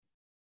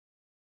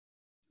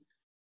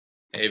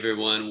Hey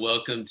everyone,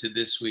 welcome to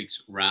this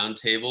week's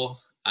Roundtable.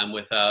 I'm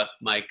with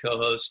my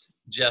co-host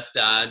Jeff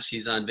Dodge.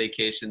 He's on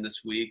vacation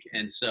this week,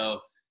 and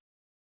so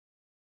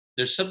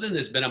there's something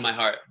that's been on my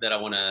heart that I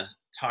want to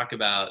talk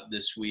about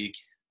this week.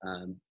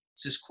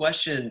 It's this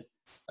question.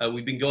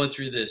 We've been going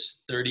through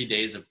this 30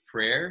 days of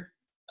prayer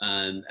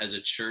as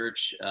a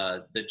church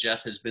that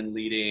Jeff has been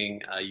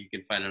leading. You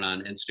can find it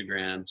on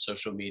Instagram,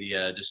 social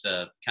media, just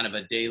a kind of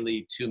a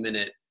daily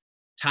 2-minute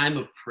time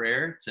of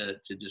prayer to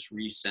just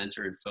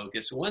recenter and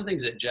focus. And one of the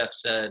things that Jeff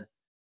said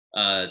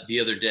the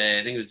other day,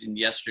 I think it was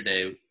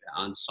yesterday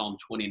on Psalm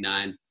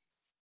 29,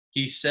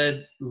 he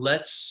said,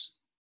 let's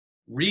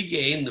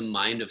regain the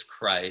mind of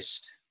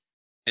Christ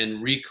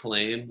and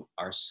reclaim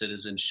our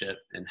citizenship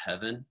in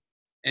heaven.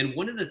 And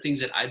one of the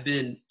things that I've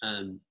been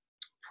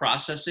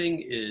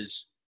processing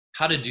is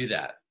how to do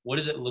that. What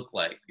does it look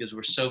like? Because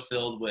we're so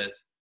filled with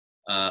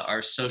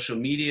our social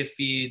media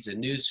feeds and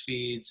news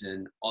feeds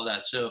and all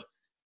that. So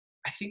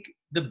I think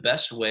the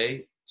best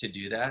way to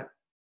do that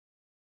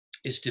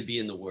is to be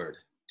in the Word,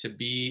 to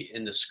be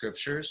in the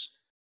Scriptures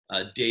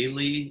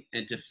daily,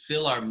 and to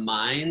fill our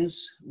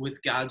minds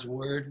with God's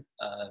Word.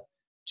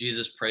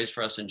 Jesus prays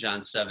for us in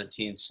John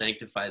 17,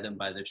 sanctify them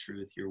by the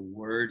truth. Your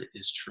Word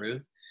is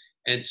truth.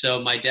 And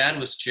so my dad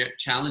was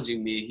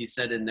challenging me. He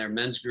said in their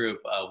men's group,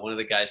 one of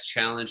the guys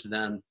challenged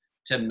them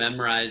to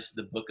memorize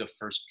the book of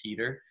First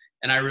Peter.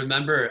 And I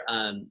remember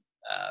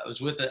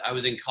I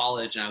was in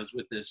college, and I was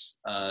with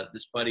this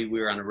buddy. We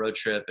were on a road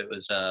trip. It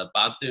was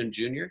Bob Thune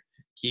Jr.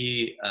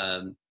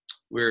 I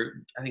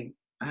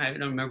don't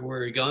remember where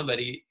we were going, but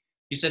he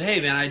said, "Hey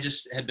man, I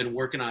just had been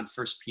working on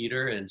First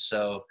Peter, and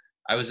so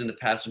I was in the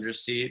passenger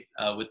seat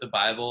with the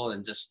Bible,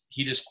 and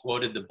he just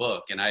quoted the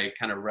book, and I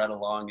kind of read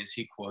along as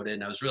he quoted,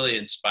 and I was really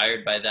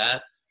inspired by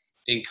that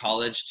in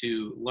college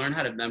to learn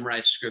how to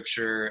memorize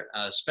Scripture,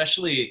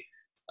 especially."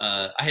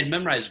 I had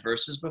memorized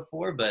verses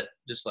before, but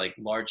just like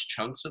large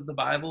chunks of the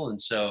Bible. And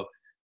so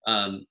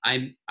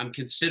I'm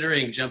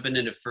considering jumping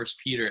into First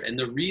Peter. And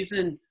the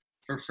reason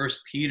for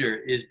First Peter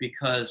is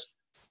because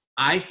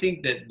I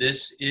think that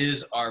this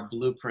is our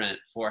blueprint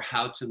for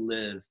how to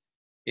live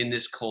in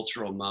this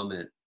cultural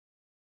moment.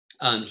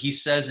 He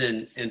says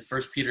in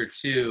First Peter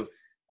 2,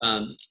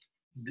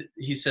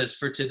 he says,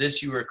 "For to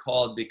this you were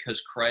called, because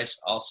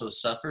Christ also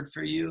suffered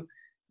for you,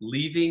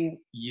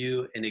 leaving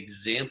you an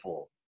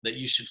example that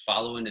you should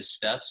follow in his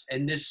steps."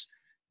 And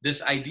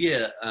this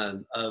idea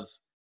of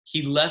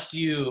he left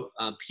you,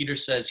 Peter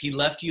says, he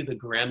left you the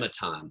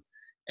grammaton.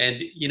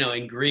 And,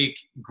 in Greek,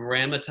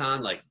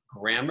 grammaton, like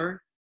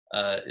grammar,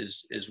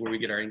 is where we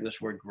get our English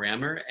word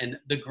grammar. And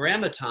the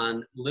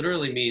grammaton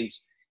literally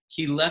means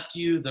he left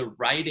you the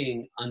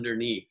writing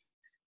underneath.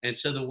 And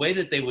so the way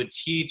that they would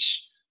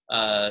teach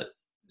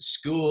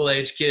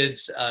school-age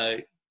kids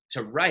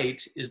to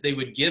write is they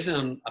would give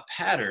him a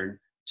pattern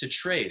to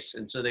trace.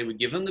 And so they would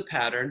give him the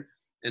pattern,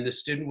 and the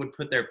student would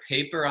put their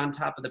paper on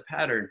top of the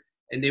pattern,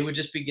 and they would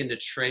just begin to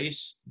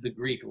trace the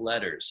Greek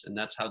letters. And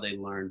that's how they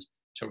learned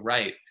to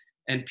write.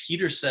 And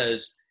Peter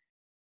says,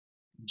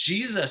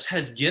 Jesus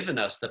has given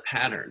us the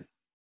pattern.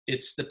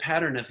 It's the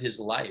pattern of his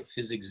life,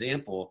 his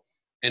example.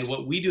 And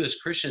what we do as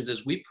Christians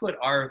is we put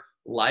our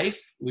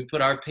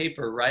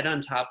paper right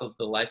on top of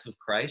the life of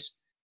Christ,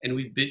 and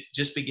we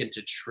just begin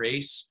to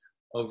trace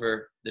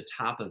over the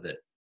top of it.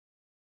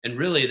 And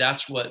really,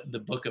 that's what the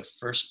book of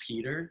First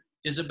Peter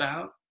is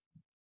about.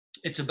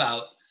 It's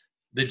about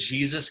the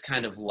Jesus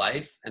kind of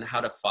life and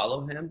how to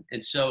follow him.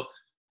 And so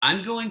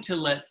I'm going to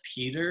let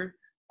Peter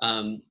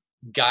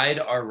guide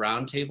our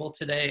roundtable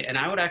today. And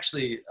I would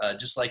actually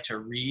just like to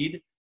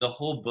read the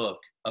whole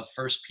book of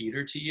First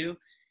Peter to you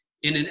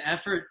in an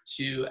effort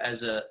to,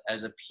 as a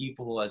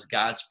people, as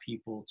God's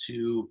people,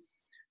 to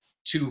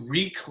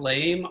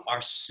reclaim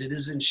our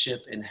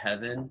citizenship in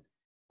heaven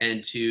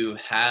and to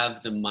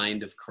have the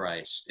mind of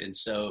Christ. And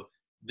so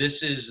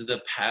this is the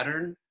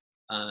pattern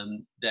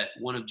that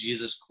one of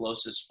Jesus'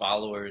 closest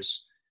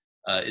followers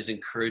is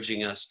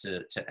encouraging us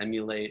to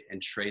emulate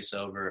and trace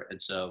over. And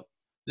so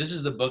this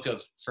is the book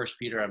of First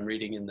Peter. I'm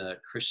reading in the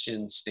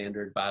Christian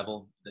Standard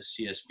Bible, the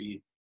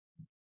CSB.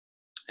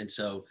 And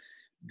so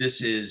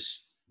this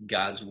is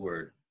God's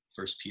word,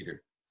 First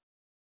Peter.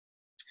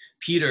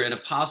 Peter, an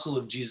apostle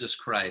of Jesus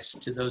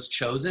Christ, to those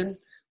chosen,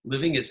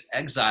 living as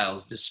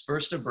exiles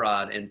dispersed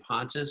abroad in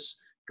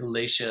Pontus,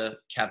 Galatia,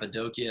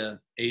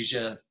 Cappadocia,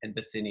 Asia, and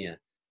Bithynia,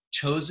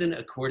 chosen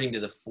according to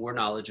the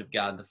foreknowledge of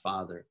God the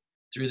Father,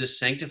 through the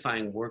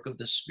sanctifying work of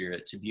the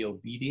Spirit, to be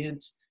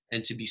obedient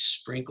and to be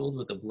sprinkled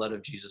with the blood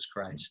of Jesus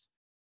Christ.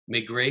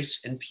 May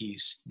grace and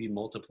peace be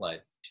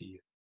multiplied to you.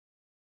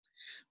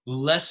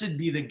 Blessed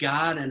be the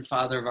God and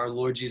Father of our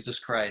Lord Jesus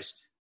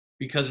Christ.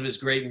 Because of his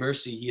great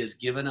mercy, he has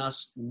given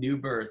us new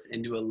birth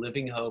into a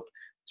living hope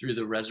through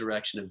the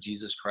resurrection of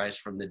Jesus Christ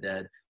from the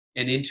dead,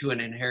 and into an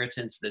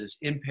inheritance that is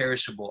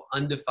imperishable,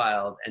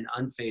 undefiled, and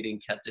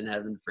unfading, kept in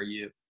heaven for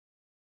you.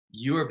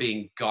 You are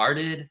being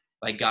guarded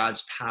by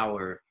God's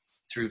power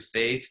through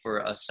faith for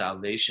a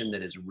salvation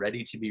that is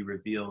ready to be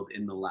revealed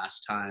in the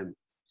last time.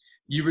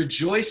 You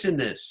rejoice in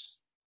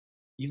this,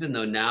 even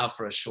though now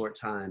for a short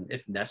time,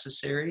 if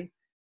necessary,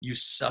 you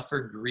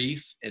suffer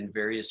grief and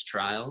various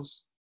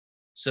trials,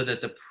 so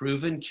that the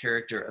proven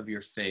character of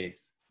your faith,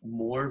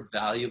 more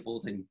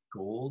valuable than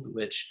gold,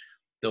 which,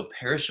 though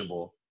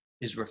perishable,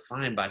 is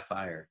refined by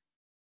fire,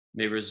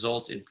 may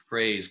result in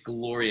praise,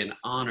 glory, and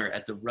honor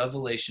at the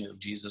revelation of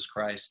Jesus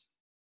Christ.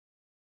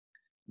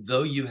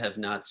 Though you have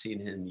not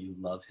seen him, you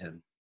love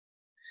him.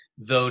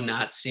 Though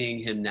not seeing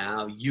him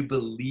now, you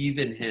believe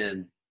in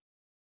him,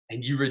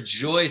 and you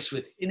rejoice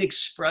with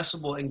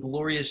inexpressible and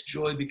glorious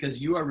joy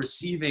because you are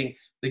receiving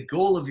the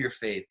goal of your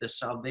faith, the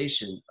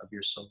salvation of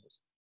your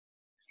souls.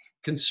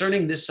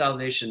 Concerning this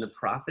salvation, the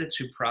prophets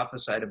who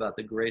prophesied about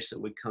the grace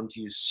that would come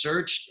to you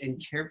searched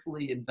and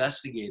carefully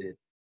investigated.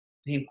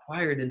 They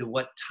inquired into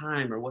what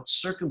time or what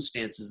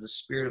circumstances the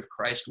Spirit of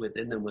Christ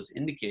within them was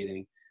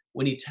indicating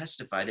when he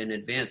testified in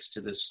advance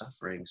to the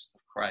sufferings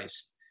of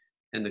Christ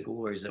and the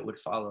glories that would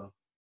follow.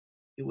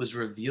 It was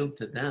revealed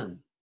to them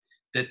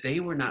that they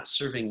were not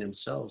serving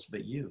themselves,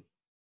 but you.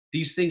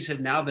 These things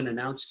have now been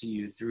announced to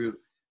you through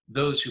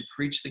those who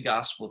preach the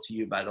gospel to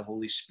you by the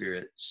Holy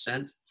Spirit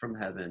sent from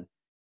heaven.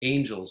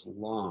 Angels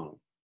long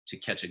to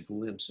catch a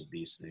glimpse of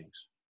these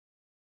things.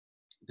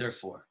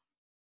 Therefore,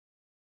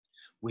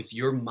 with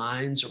your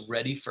minds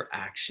ready for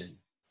action,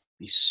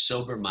 be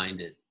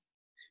sober-minded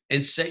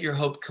and set your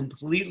hope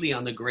completely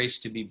on the grace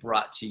to be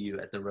brought to you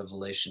at the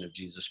revelation of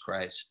Jesus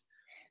Christ.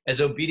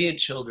 As obedient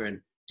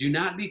children, do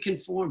not be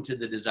conformed to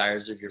the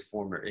desires of your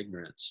former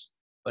ignorance,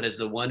 but as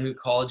the one who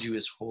called you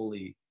is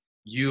holy,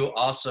 you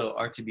also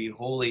are to be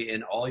holy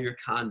in all your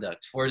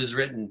conduct. For it is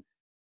written,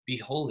 be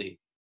holy,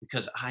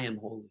 because I am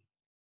holy.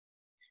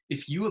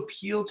 If you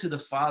appeal to the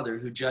Father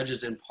who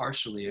judges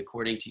impartially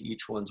according to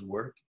each one's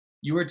work,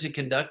 you are to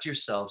conduct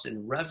yourselves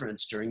in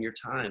reverence during your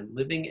time,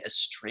 living as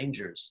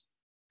strangers.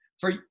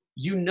 For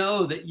you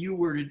know that you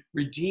were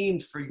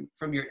redeemed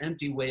from your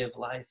empty way of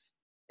life,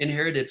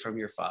 inherited from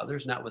your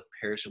fathers, not with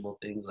perishable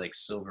things like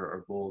silver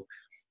or gold,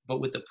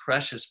 but with the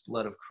precious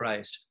blood of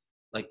Christ,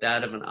 like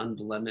that of an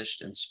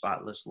unblemished and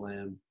spotless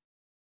lamb.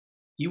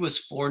 He was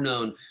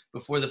foreknown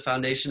before the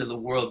foundation of the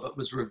world, but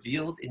was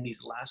revealed in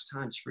these last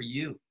times for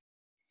you.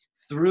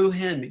 Through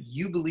him,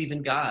 you believe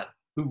in God,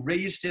 who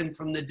raised him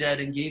from the dead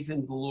and gave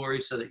him glory,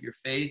 so that your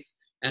faith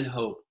and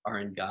hope are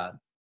in God.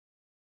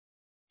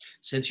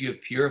 Since you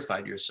have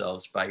purified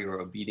yourselves by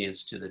your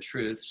obedience to the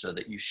truth, so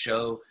that you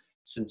show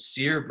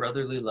sincere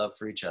brotherly love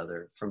for each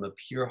other from a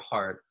pure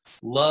heart,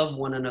 love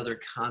one another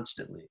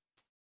constantly,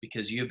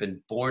 because you have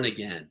been born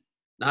again,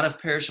 not of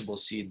perishable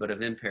seed, but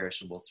of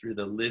imperishable, through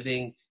the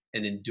living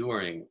and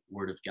enduring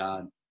word of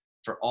God.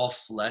 For all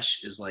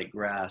flesh is like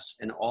grass,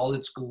 and all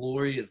its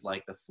glory is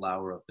like the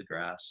flower of the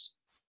grass.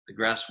 The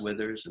grass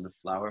withers and the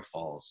flower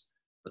falls,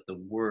 but the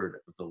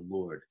word of the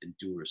Lord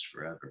endures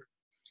forever.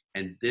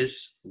 And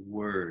this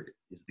word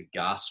is the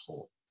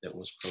gospel that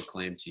was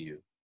proclaimed to you.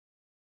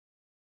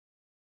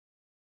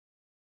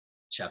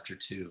 Chapter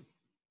 2.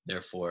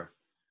 Therefore,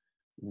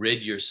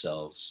 rid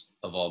yourselves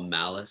of all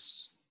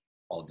malice,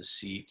 all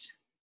deceit,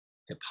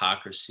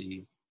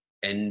 hypocrisy,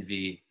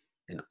 envy,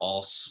 and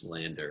all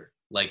slander.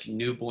 Like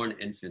newborn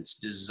infants,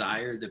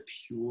 desire the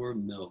pure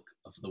milk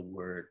of the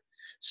word,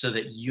 so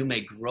that you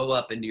may grow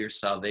up into your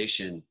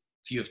salvation,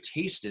 if you have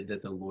tasted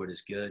that the Lord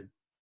is good.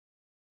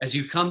 As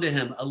you come to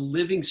him, a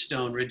living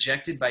stone,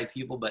 rejected by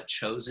people, but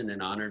chosen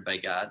and honored by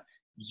God,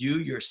 you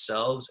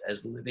yourselves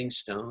as living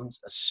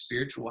stones, a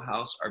spiritual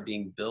house, are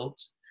being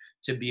built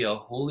to be a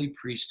holy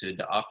priesthood,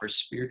 to offer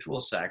spiritual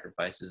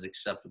sacrifices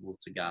acceptable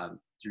to God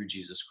through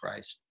Jesus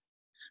Christ.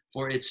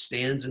 For it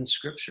stands in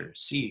Scripture,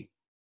 see,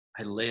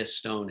 I lay a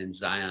stone in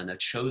Zion, a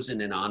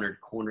chosen and honored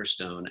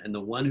cornerstone, and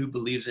the one who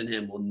believes in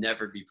him will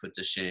never be put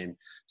to shame.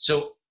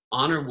 So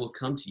honor will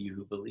come to you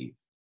who believe.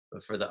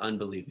 But for the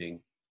unbelieving,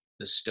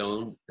 the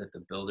stone that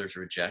the builders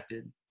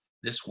rejected,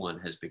 this one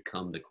has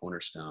become the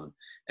cornerstone,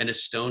 and a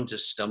stone to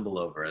stumble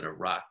over and a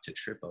rock to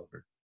trip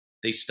over.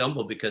 They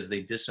stumble because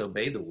they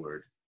disobey the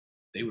word.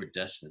 They were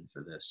destined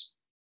for this.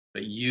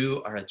 But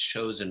you are a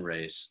chosen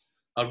race,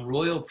 a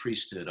royal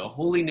priesthood, a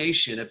holy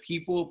nation, a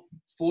people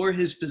for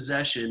his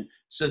possession,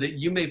 so that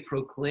you may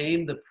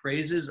proclaim the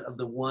praises of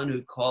the one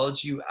who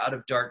called you out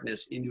of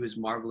darkness into his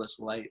marvelous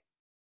light.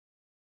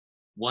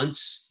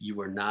 Once you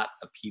were not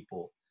a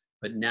people,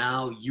 but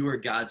now you are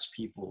God's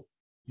people.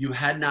 You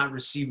had not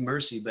received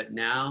mercy, but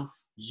now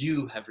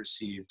you have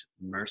received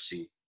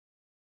mercy.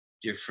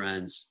 Dear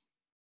friends,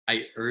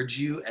 I urge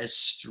you as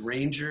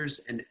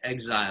strangers and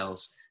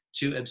exiles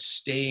to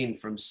abstain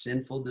from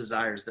sinful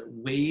desires that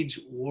wage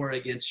war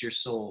against your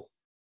soul.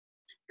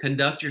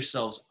 Conduct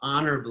yourselves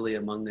honorably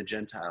among the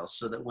Gentiles,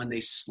 so that when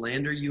they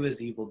slander you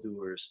as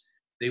evildoers,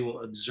 they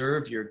will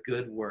observe your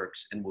good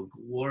works and will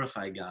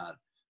glorify God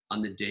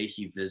on the day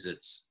he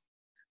visits.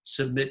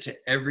 Submit to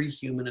every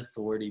human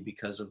authority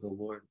because of the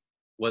Lord,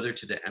 whether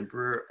to the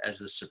emperor as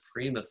the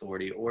supreme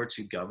authority or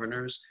to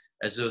governors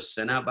as those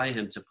sent out by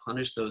him to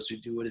punish those who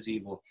do what is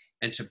evil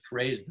and to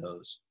praise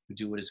those who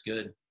do what is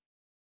good.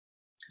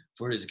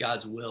 For it is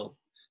God's will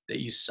that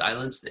you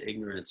silence the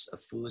ignorance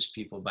of foolish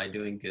people by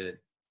doing good,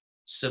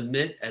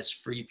 Submit as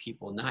free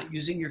people, not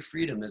using your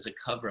freedom as a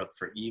cover up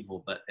for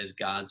evil, but as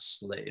God's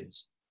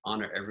slaves.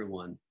 Honor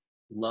everyone.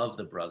 Love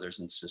the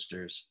brothers and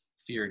sisters.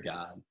 Fear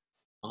God.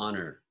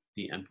 Honor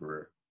the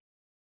emperor.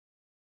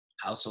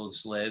 Household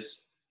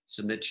slaves,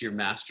 submit to your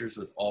masters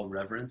with all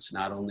reverence,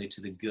 not only to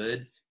the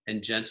good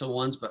and gentle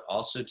ones, but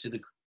also to the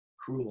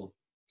cruel.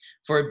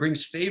 For it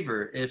brings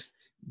favor if,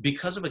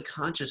 because of a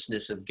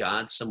consciousness of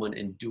God, someone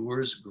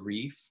endures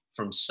grief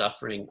from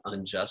suffering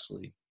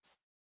unjustly.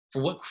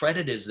 For what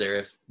credit is there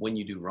if, when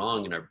you do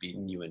wrong and are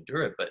beaten, you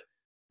endure it? But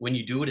when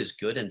you do what is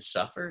good and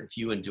suffer, if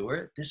you endure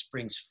it, this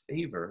brings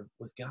favor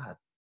with God.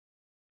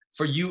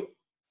 For you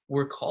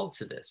were called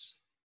to this,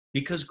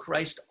 because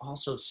Christ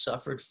also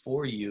suffered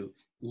for you,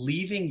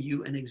 leaving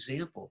you an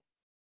example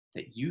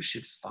that you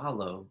should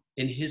follow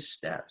in his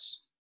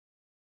steps.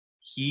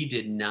 He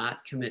did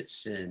not commit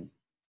sin,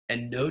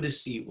 and no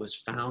deceit was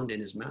found in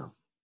his mouth.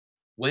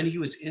 When he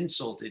was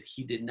insulted,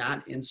 he did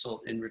not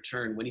insult in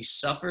return. When he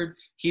suffered,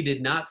 he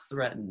did not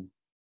threaten,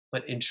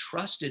 but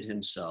entrusted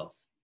himself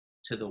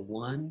to the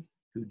one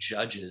who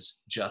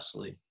judges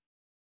justly.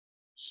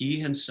 He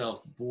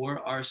himself bore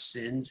our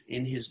sins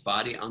in his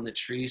body on the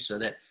tree, so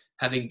that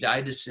having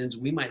died to sins,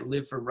 we might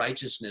live for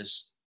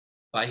righteousness.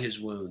 By his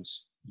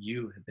wounds,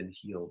 you have been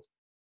healed.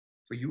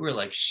 For you were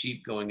like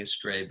sheep going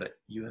astray, but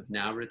you have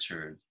now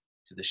returned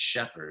to the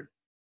shepherd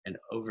and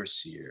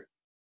overseer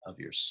of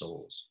your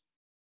souls.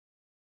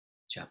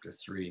 Chapter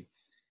 3.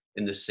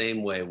 In the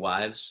same way,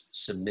 wives,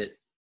 submit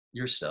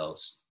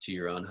yourselves to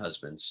your own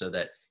husbands, so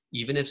that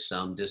even if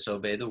some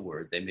disobey the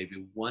word, they may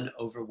be won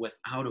over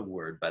without a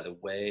word by the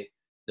way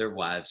their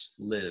wives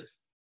live,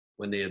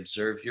 when they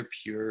observe your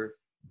pure,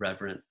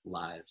 reverent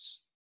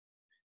lives.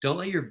 Don't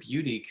let your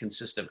beauty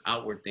consist of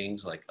outward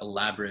things like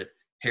elaborate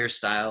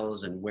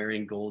hairstyles and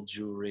wearing gold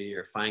jewelry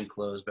or fine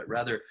clothes, but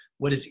rather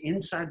what is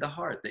inside the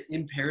heart, the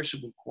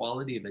imperishable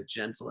quality of a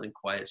gentle and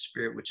quiet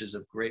spirit, which is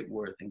of great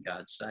worth in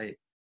God's sight.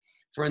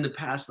 For in the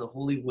past, the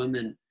holy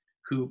women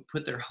who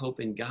put their hope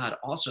in God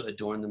also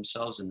adorned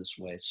themselves in this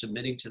way,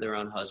 submitting to their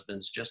own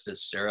husbands, just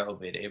as Sarah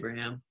obeyed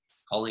Abraham,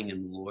 calling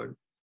him Lord.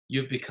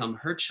 You have become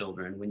her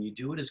children when you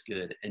do what is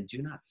good and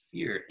do not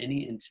fear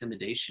any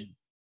intimidation.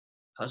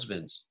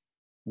 Husbands,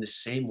 in the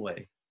same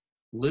way,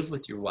 live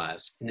with your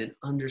wives in an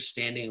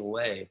understanding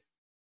way,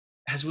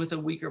 as with a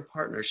weaker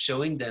partner,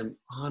 showing them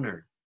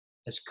honor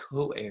as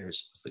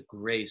co-heirs of the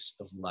grace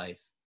of life,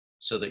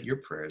 so that your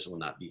prayers will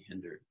not be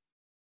hindered.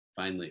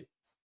 Finally,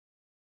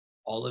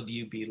 all of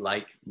you be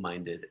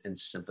like-minded and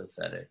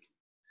sympathetic.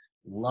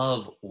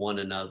 Love one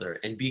another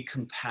and be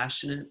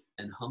compassionate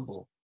and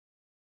humble,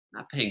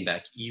 not paying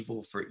back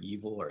evil for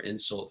evil or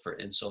insult for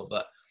insult,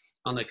 but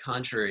on the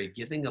contrary,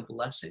 giving a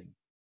blessing,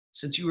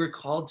 since you were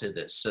called to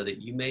this so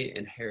that you may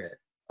inherit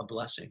a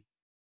blessing.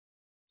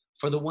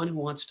 For the one who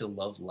wants to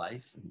love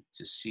life and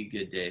to see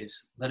good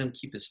days, let him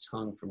keep his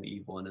tongue from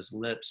evil and his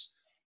lips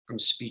from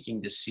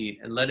speaking deceit,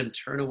 and let him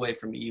turn away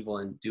from evil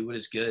and do what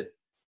is good.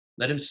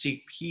 Let him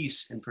seek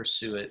peace and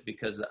pursue it,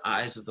 because the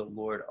eyes of the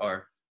Lord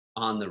are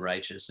on the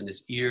righteous and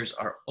his ears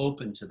are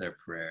open to their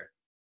prayer.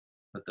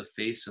 But the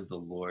face of the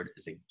Lord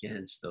is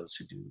against those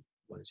who do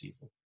what is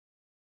evil.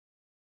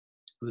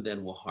 Who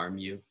then will harm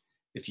you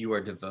if you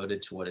are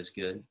devoted to what is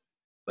good?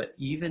 But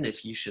even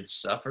if you should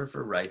suffer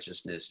for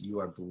righteousness, you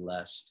are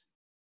blessed.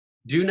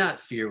 Do not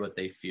fear what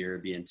they fear or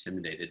be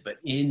intimidated, but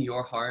in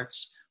your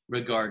hearts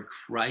regard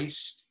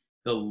Christ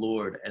the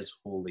Lord as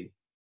holy,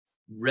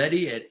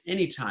 ready at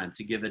any time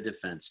to give a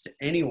defense to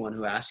anyone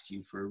who asks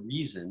you for a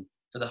reason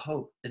for the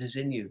hope that is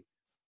in you.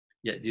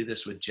 Yet do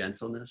this with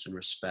gentleness and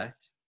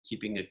respect,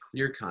 keeping a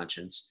clear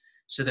conscience,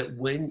 so that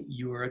when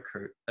you are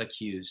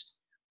accused,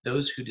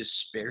 those who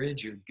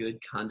disparage your good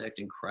conduct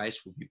in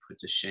Christ will be put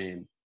to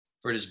shame.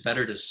 For it is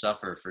better to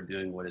suffer for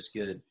doing what is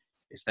good,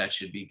 if that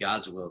should be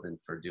God's will, than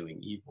for doing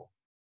evil.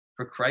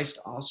 For Christ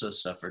also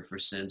suffered for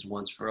sins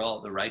once for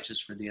all, the righteous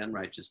for the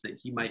unrighteous, that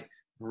he might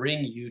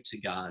bring you to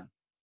God.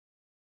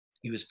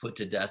 He was put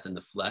to death in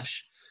the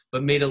flesh,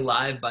 but made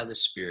alive by the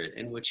Spirit,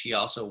 in which he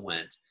also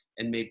went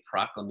and made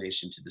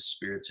proclamation to the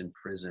spirits in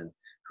prison,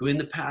 who in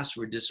the past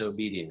were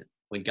disobedient,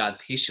 when God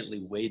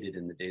patiently waited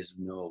in the days of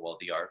Noah while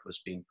the ark was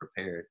being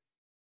prepared.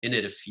 In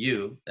it a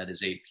few, that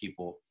is 8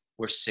 people,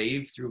 were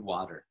saved through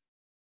water.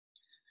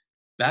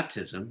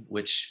 Baptism,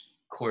 which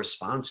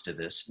corresponds to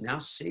this, now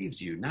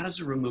saves you, not as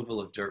a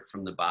removal of dirt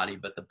from the body,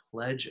 but the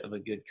pledge of a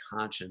good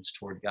conscience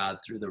toward God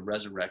through the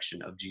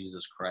resurrection of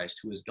Jesus Christ,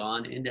 who has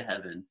gone into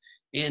heaven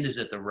and is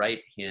at the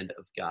right hand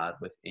of God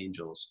with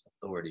angels,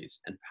 authorities,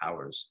 and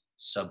powers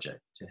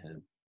subject to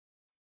him.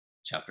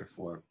 Chapter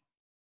 4.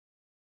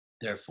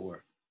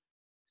 Therefore,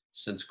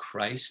 since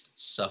Christ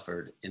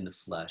suffered in the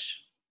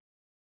flesh,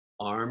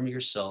 arm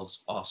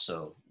yourselves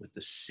also with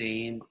the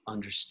same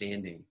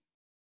understanding,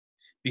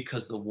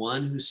 because the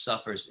one who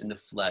suffers in the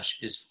flesh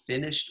is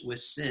finished with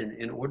sin,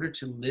 in order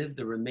to live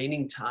the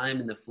remaining time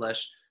in the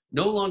flesh,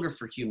 no longer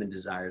for human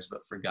desires,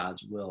 but for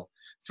God's will.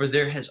 For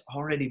there has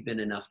already been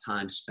enough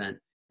time spent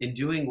in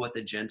doing what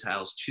the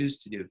Gentiles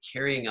choose to do,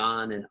 carrying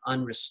on an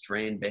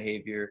unrestrained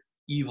behavior,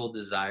 evil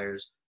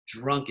desires,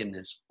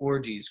 drunkenness,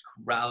 orgies,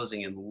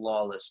 carousing, and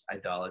lawless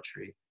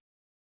idolatry.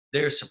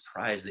 They're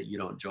surprised that you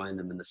don't join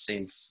them in the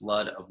same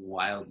flood of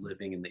wild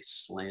living, and they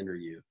slander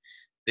you.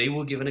 They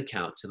will give an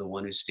account to the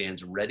one who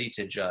stands ready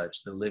to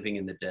judge the living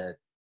and the dead.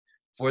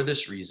 For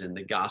this reason,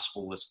 the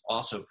gospel was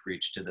also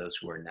preached to those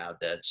who are now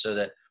dead, so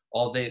that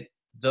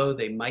though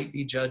they might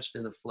be judged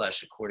in the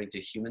flesh according to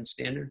human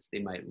standards, they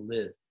might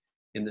live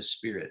in the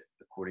spirit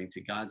according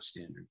to God's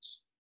standards.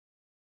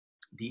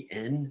 The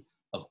end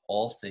of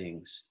all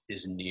things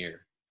is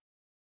near.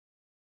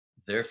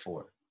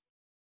 Therefore,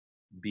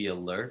 be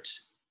alert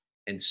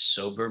and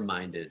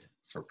sober-minded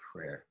for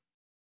prayer.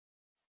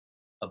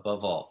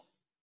 Above all,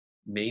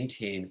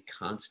 maintain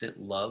constant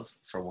love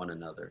for one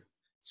another,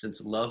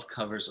 since love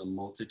covers a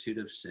multitude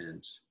of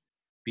sins.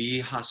 Be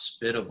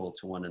hospitable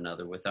to one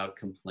another without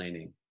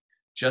complaining.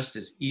 Just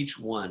as each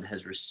one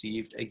has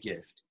received a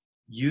gift,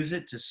 use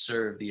it to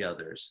serve the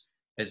others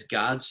as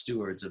God's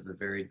stewards of the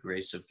varied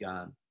grace of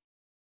God.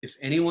 If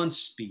anyone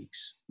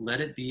speaks, let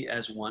it be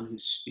as one who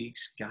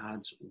speaks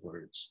God's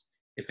words.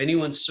 If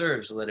anyone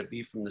serves, let it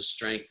be from the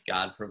strength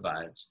God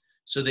provides,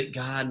 so that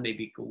God may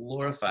be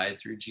glorified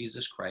through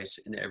Jesus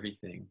Christ in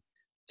everything.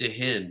 To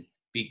him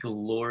be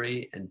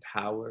glory and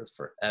power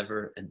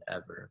forever and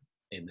ever.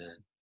 Amen.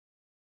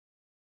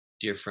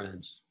 Dear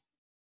friends,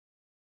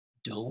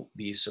 don't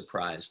be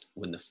surprised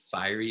when the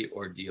fiery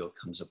ordeal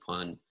comes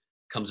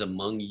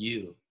among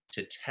you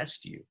to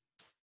test you,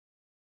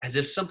 as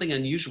if something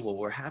unusual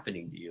were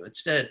happening to you.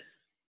 Instead,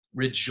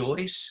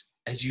 rejoice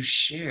as you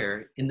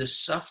share in the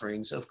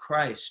sufferings of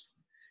Christ,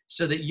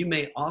 so that you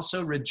may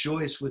also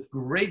rejoice with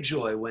great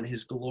joy when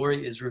his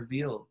glory is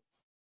revealed.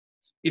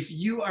 If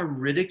you are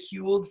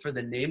ridiculed for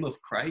the name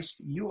of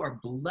Christ, you are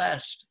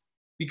blessed,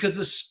 because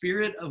the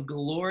Spirit of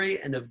glory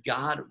and of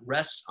God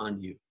rests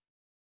on you.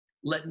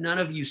 Let none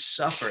of you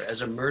suffer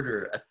as a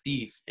murderer, a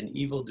thief, an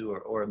evildoer,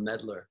 or a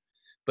meddler.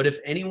 But if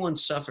anyone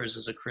suffers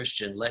as a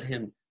Christian, let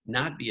him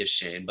not be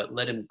ashamed, but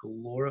let him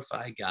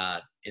glorify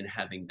God in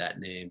having that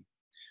name.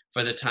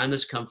 For the time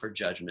has come for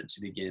judgment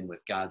to begin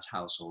with God's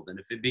household. And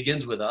if it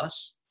begins with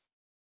us,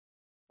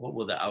 what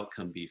will the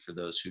outcome be for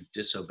those who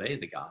disobey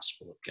the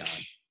gospel of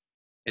God?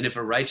 And if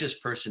a righteous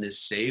person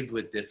is saved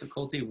with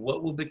difficulty,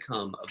 what will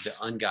become of the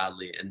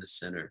ungodly and the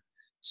sinner?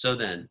 So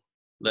then,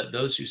 let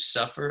those who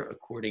suffer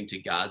according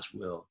to God's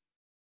will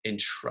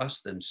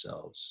entrust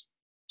themselves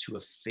to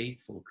a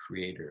faithful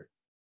Creator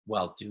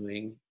while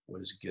doing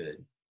what is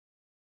good.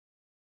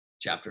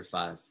 Chapter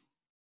 5.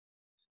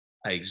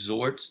 I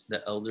exhort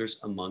the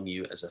elders among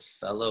you as a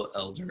fellow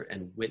elder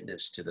and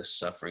witness to the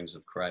sufferings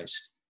of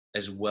Christ,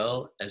 as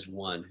well as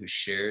one who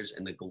shares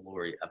in the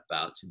glory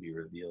about to be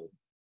revealed.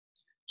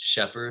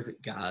 Shepherd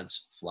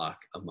God's flock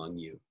among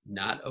you,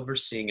 not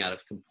overseeing out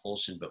of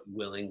compulsion, but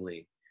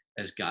willingly,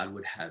 as God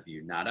would have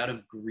you, not out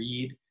of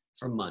greed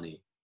for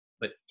money,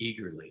 but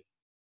eagerly,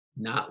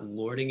 not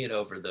lording it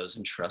over those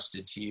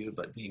entrusted to you,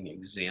 but being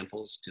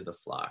examples to the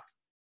flock.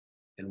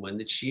 And when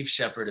the chief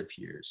shepherd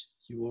appears,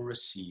 he will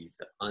receive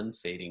the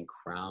unfading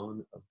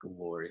crown of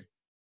glory.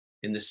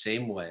 In the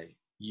same way,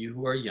 you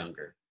who are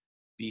younger,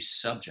 be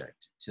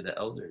subject to the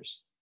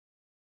elders.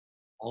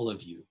 All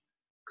of you,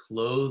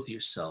 clothe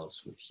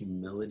yourselves with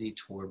humility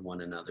toward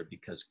one another,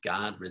 because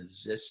God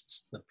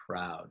resists the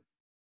proud,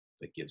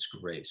 but gives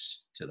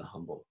grace to the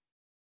humble.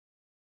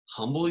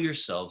 Humble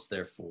yourselves,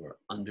 therefore,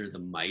 under the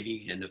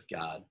mighty hand of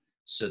God,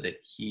 so that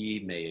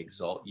he may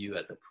exalt you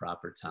at the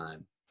proper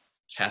time,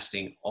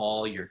 casting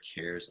all your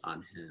cares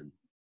on him,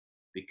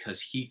 because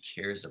he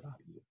cares about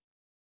you.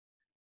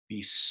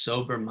 Be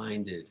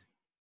sober-minded.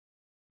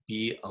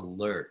 Be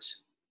alert.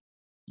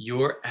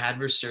 Your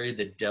adversary,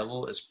 the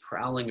devil, is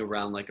prowling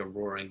around like a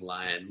roaring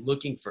lion,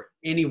 looking for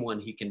anyone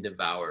he can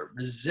devour.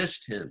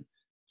 Resist him,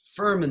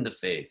 firm in the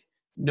faith,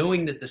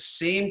 knowing that the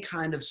same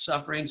kind of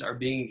sufferings are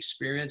being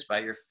experienced by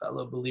your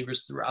fellow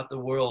believers throughout the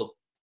world.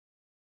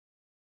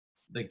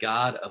 The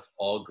God of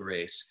all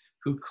grace,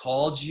 who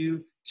called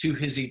you to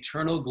his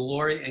eternal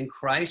glory in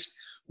Christ,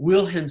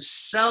 will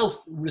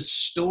himself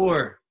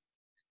restore,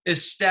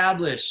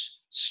 establish,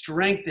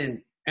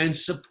 strengthen, and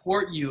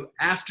support you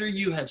after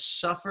you have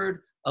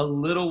suffered a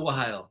little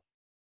while.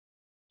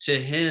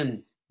 To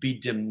him be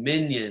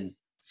dominion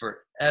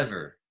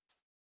forever.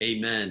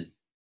 Amen.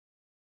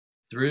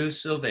 Through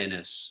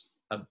Silvanus,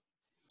 a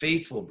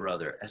faithful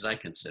brother, as I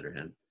consider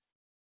him,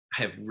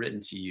 I have written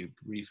to you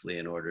briefly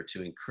in order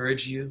to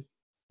encourage you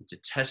and to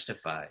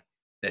testify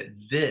that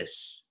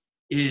this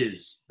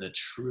is the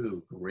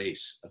true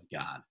grace of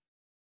God.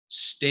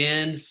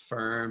 Stand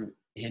firm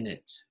in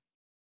it.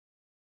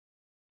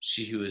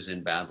 She who is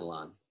in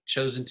Babylon,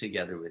 chosen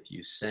together with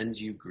you,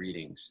 sends you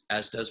greetings,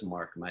 as does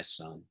Mark, my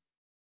son.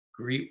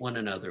 Greet one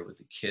another with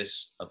a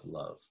kiss of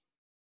love.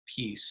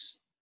 Peace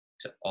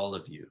to all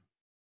of you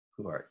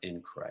who are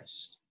in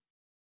Christ.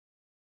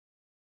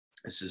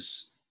 This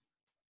is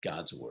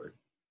God's word.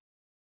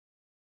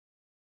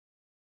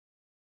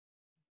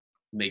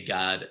 May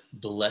God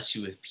bless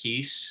you with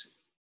peace,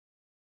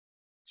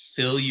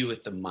 fill you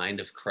with the mind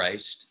of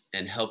Christ,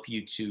 and help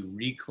you to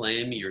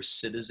reclaim your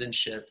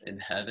citizenship in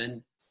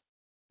heaven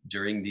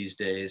during these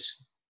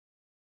days.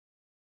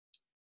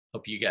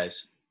 Hope you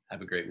guys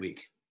have a great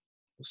week.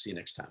 We'll see you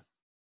next time.